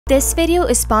This video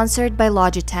is sponsored by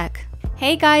Logitech.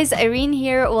 Hey guys, Irene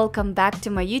here. Welcome back to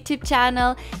my YouTube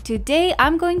channel. Today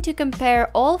I'm going to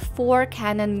compare all 4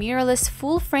 Canon mirrorless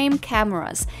full-frame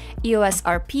cameras, EOS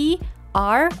RP,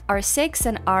 R, R6,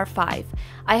 and R5.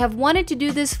 I have wanted to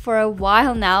do this for a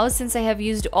while now since I have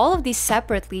used all of these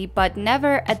separately but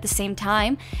never at the same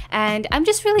time, and I'm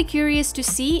just really curious to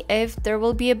see if there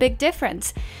will be a big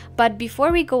difference. But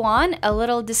before we go on, a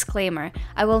little disclaimer.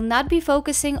 I will not be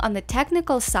focusing on the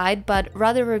technical side but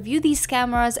rather review these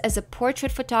cameras as a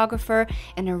portrait photographer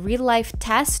in a real-life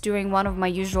test during one of my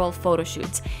usual photo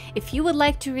shoots. If you would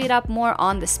like to read up more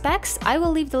on the specs, I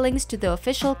will leave the links to the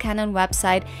official Canon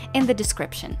website in the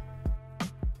description.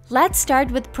 Let's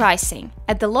start with pricing.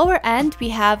 At the lower end, we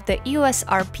have the EOS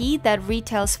RP that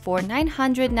retails for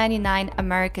 $999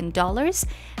 American dollars.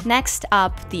 Next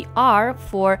up, the R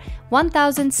for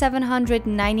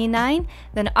 $1,799,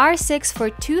 then R6 for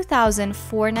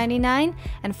 $2,499,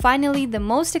 and finally the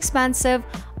most expensive,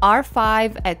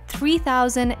 R5 at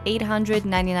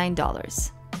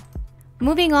 $3,899.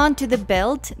 Moving on to the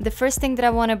build, the first thing that I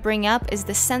want to bring up is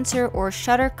the sensor or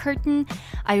shutter curtain.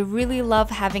 I really love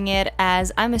having it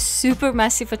as I'm a super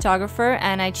messy photographer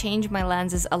and I change my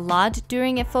lenses a lot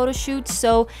during a photo shoot,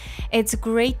 so it's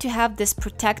great to have this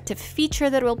protective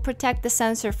feature that will protect the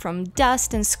sensor from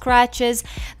dust and scratches.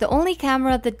 The only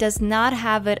camera that does not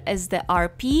have it is the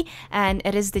RP, and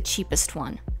it is the cheapest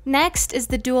one. Next is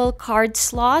the dual card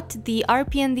slot. The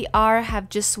RP and the R have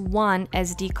just one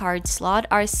SD card slot.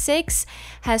 R6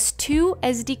 has 2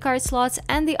 SD card slots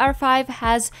and the R5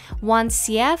 has 1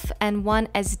 CF and 1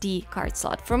 SD card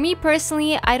slot. For me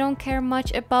personally, I don't care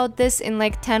much about this. In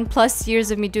like 10 plus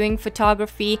years of me doing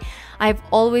photography, I've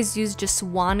always used just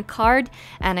one card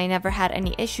and I never had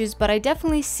any issues, but I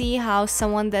definitely see how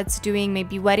someone that's doing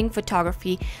maybe wedding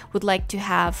photography would like to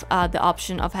have the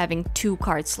option of having 2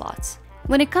 card slots.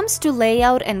 When it comes to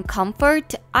layout and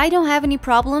comfort, I don't have any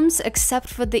problems except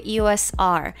for the EOS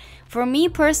R. For me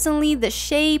personally, the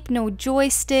shape, no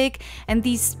joystick, and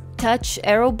these touch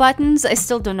arrow buttons, I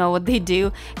still don't know what they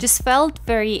do, just felt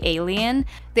very alien.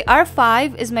 The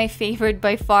R5 is my favorite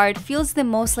by far. It feels the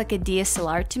most like a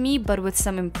DSLR to me, but with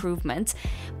some improvements.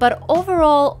 But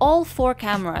overall, all 4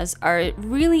 cameras are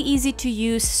really easy to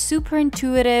use, super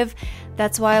intuitive.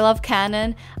 That's why I love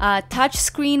Canon. Touch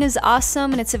screen is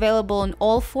awesome and it's available on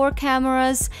all 4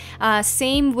 cameras.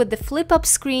 Same with the flip-up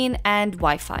screen and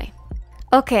Wi-Fi.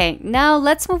 Okay, now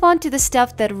let's move on to the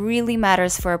stuff that really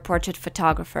matters for a portrait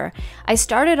photographer. I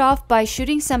started off by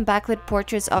shooting some backlit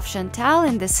portraits of Chantal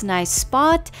in this nice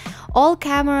spot. All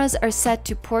cameras are set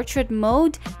to portrait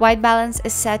mode. White balance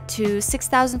is set to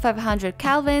 6500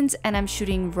 Kelvins and I'm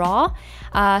shooting RAW.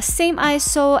 Same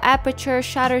ISO, aperture,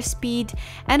 shutter speed,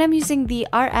 and I'm using the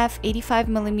RF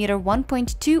 85mm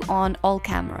 1.2 on all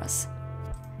cameras.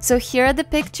 So here are the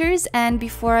pictures, and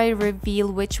before I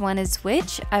reveal which one is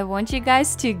which, I want you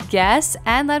guys to guess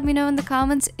and let me know in the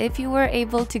comments if you were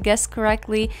able to guess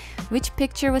correctly which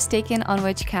picture was taken on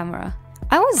which camera.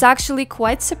 I was actually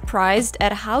quite surprised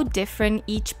at how different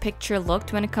each picture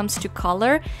looked when it comes to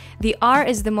color. The R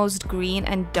is the most green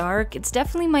and dark. It's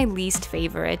definitely my least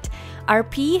favorite.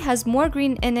 RP has more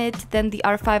green in it than the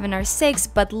R5 and R6,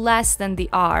 but less than the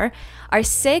R.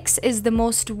 R6 is the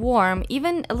most warm,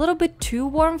 even a little bit too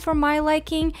warm for my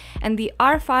liking, and the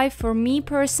R5 for me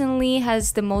personally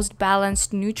has the most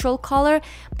balanced neutral color,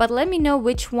 but let me know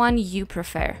which one you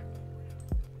prefer.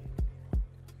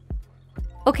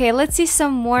 Okay, let's see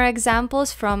some more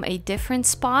examples from a different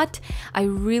spot. I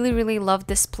really love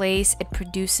this place. It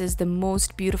produces the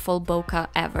most beautiful bokeh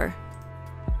ever.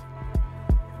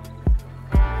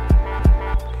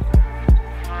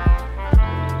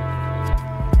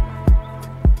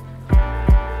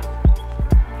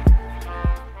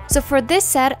 So for this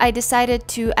set, I decided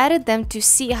to edit them to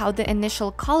see how the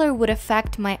initial color would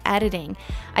affect my editing.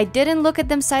 I didn't look at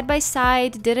them side by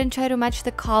side, didn't try to match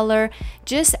the color,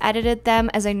 just edited them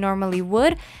as I normally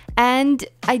would. And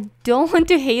I don't want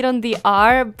to hate on the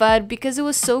R, but because it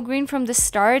was so green from the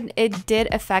start, it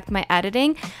did affect my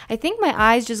editing. I think my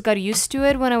eyes just got used to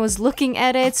it when I was looking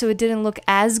at it, so it didn't look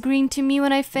as green to me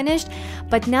when I finished.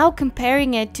 But now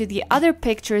comparing it to the other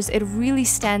pictures, it really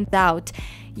stands out.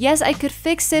 Yes, I could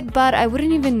fix it, but I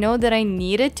wouldn't even know that I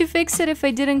needed to fix it if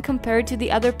I didn't compare it to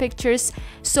the other pictures.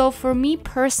 So for me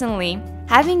personally,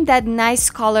 having that nice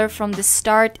color from the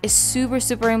start is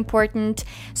super important.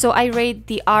 So I rate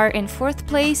the R in 4th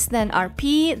place, then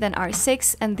RP, then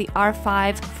R6, and the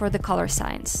R5 for the color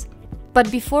science.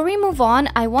 But before we move on,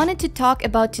 I wanted to talk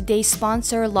about today's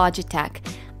sponsor, Logitech.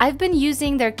 I've been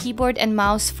using their keyboard and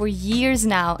mouse for years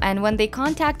now, and when they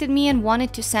contacted me and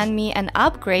wanted to send me an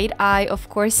upgrade, I of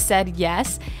course said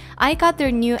yes. I got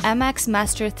their new MX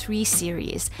Master 3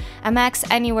 series, MX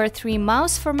Anywhere 3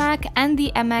 mouse for Mac, and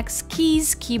the MX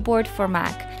Keys keyboard for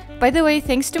Mac. By the way,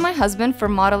 thanks to my husband for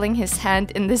modeling his hand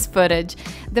in this footage.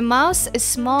 The mouse is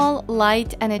small,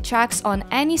 light, and it tracks on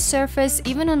any surface,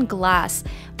 even on glass.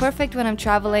 Perfect when I'm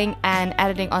traveling and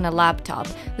editing on a laptop.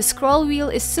 The scroll wheel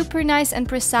is super nice and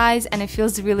precise, and it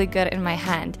feels really good in my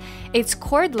hand. It's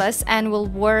cordless and will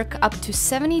work up to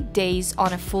 70 days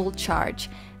on a full charge.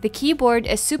 The keyboard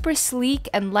is super sleek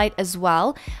and light as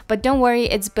well, but don't worry,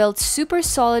 it's built super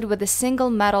solid with a single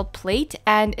metal plate,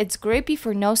 and it's grippy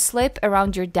for no slip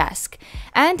around your desk.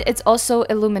 And it's also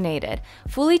illuminated.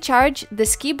 Fully charged,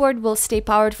 this keyboard will stay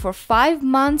powered for 5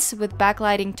 months with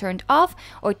backlighting turned off,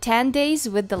 or 10 days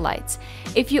with the lights.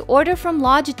 If you order from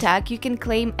Logitech, you can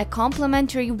claim a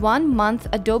complimentary 1-month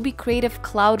Adobe Creative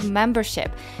Cloud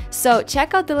membership. So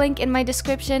check out the link in my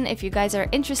description if you guys are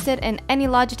interested in any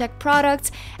Logitech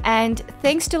products. And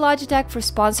thanks to Logitech for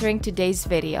sponsoring today's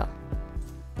video.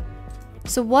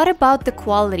 So what about the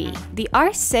quality? The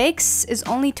R6 is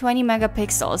only 20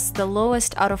 megapixels, the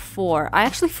lowest out of 4. I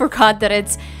actually forgot that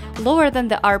it's lower than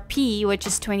the RP, which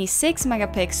is 26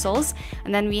 megapixels.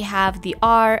 And then we have the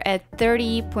R at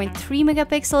 30.3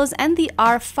 megapixels and the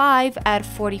R5 at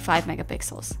 45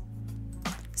 megapixels.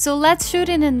 So let's shoot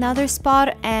in another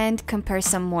spot and compare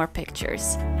some more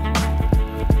pictures.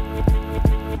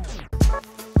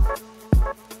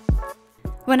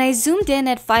 When I zoomed in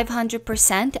at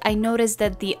 500%, I noticed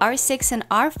that the R6 and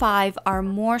R5 are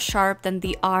more sharp than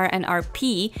the R and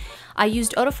RP. I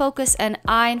used autofocus and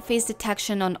eye and face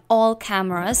detection on all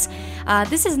cameras.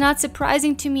 This is not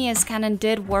surprising to me, as Canon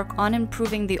did work on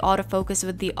improving the autofocus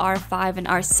with the R5 and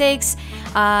R6.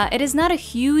 It is not a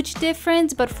huge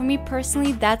difference, but for me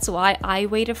personally, that's why I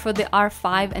waited for the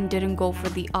R5 and didn't go for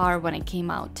the R when it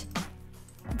came out.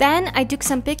 Then I took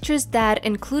some pictures that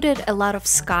included a lot of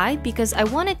sky because I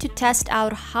wanted to test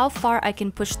out how far I can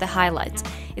push the highlights.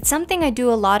 It's something I do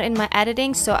a lot in my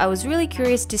editing, so I was really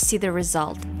curious to see the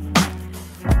result.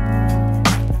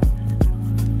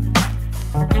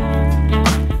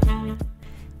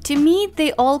 To me,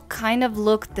 they all kind of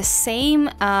look the same.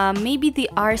 Maybe the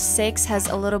R6 has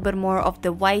a little bit more of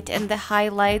the white in the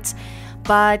highlights,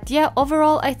 but yeah,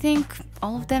 overall I think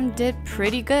all of them did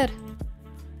pretty good.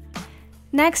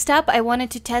 Next up, I wanted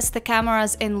to test the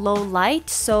cameras in low light,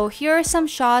 so here are some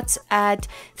shots at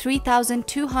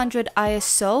 3200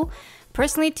 ISO.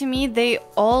 Personally, to me, they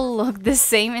all look the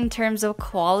same in terms of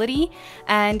quality.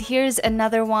 And here's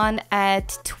another one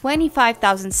at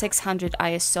 25,600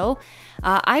 ISO.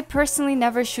 I personally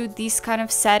never shoot these kind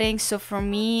of settings, so for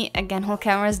me, again, all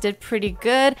cameras did pretty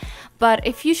good. But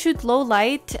if you shoot low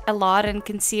light a lot and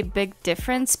can see a big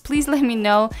difference, please let me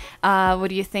know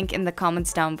what you think in the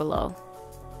comments down below.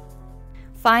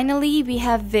 Finally, we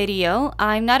have video.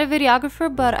 I'm not a videographer,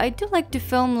 but I do like to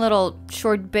film little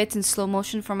short bits in slow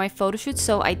motion for my photo shoots,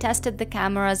 so I tested the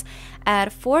cameras at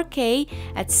 4K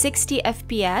at 60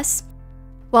 FPS.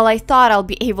 Well, I thought I'll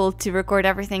be able to record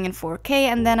everything in 4K,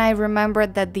 and then I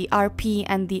remembered that the RP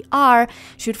and the R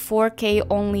shoot 4K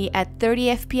only at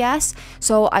 30 FPS,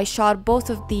 so I shot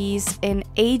both of these in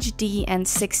HD and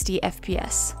 60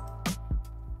 FPS.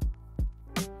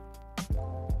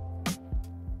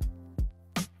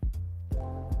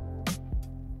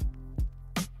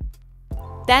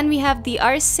 Then we have the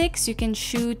R6. You can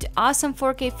shoot awesome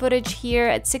 4K footage here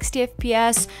at 60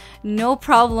 FPS, no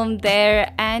problem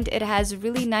there, and it has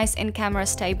really nice in-camera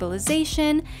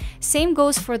stabilization. Same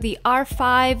goes for the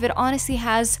R5. It honestly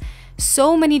has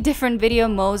so many different video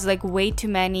modes, like way too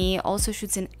many. Also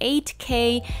shoots in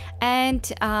 8K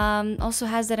and also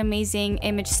has that amazing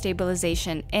image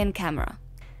stabilization in camera.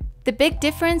 The big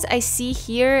difference I see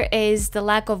here is the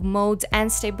lack of modes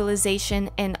and stabilization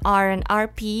in R and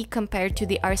RP compared to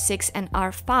the R6 and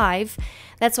R5.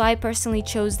 That's why I personally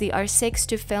chose the R6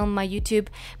 to film my YouTube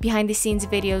behind the scenes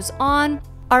videos on.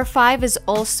 R5 is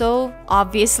also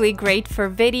obviously great for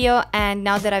video, and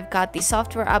now that I've got the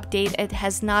software update, it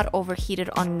has not overheated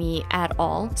on me at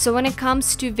all. So when it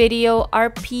comes to video,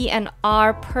 RP and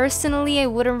R, personally, I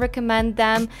wouldn't recommend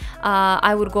them.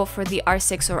 I would go for the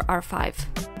R6 or R5.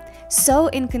 So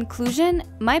in conclusion,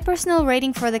 my personal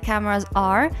rating for the cameras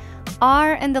are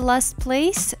R in the last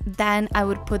place, then I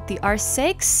would put the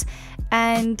R6,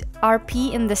 and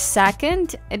RP in the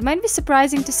second. It might be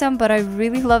surprising to some, but I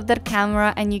really love that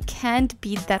camera and you can't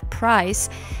beat that price.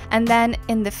 And then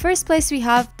in the first place we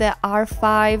have the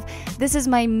R5. This is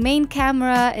my main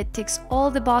camera. It ticks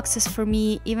all the boxes for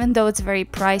me, even though it's very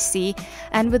pricey.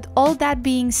 And with all that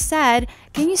being said,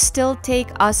 can you still take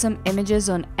awesome images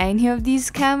on any of these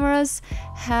cameras?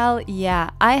 Hell yeah,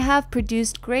 I have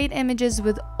produced great images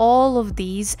with all of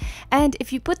these, and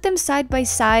if you put them side by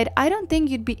side, I don't think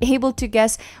you'd be able to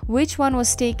guess which one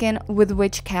was taken with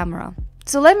which camera.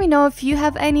 So let me know if you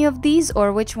have any of these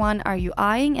or which one are you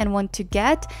eyeing and want to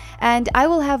get, and I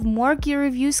will have more gear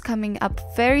reviews coming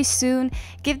up very soon.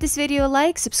 Give this video a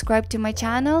like, subscribe to my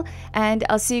channel, and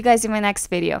I'll see you guys in my next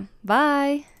video.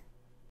 Bye!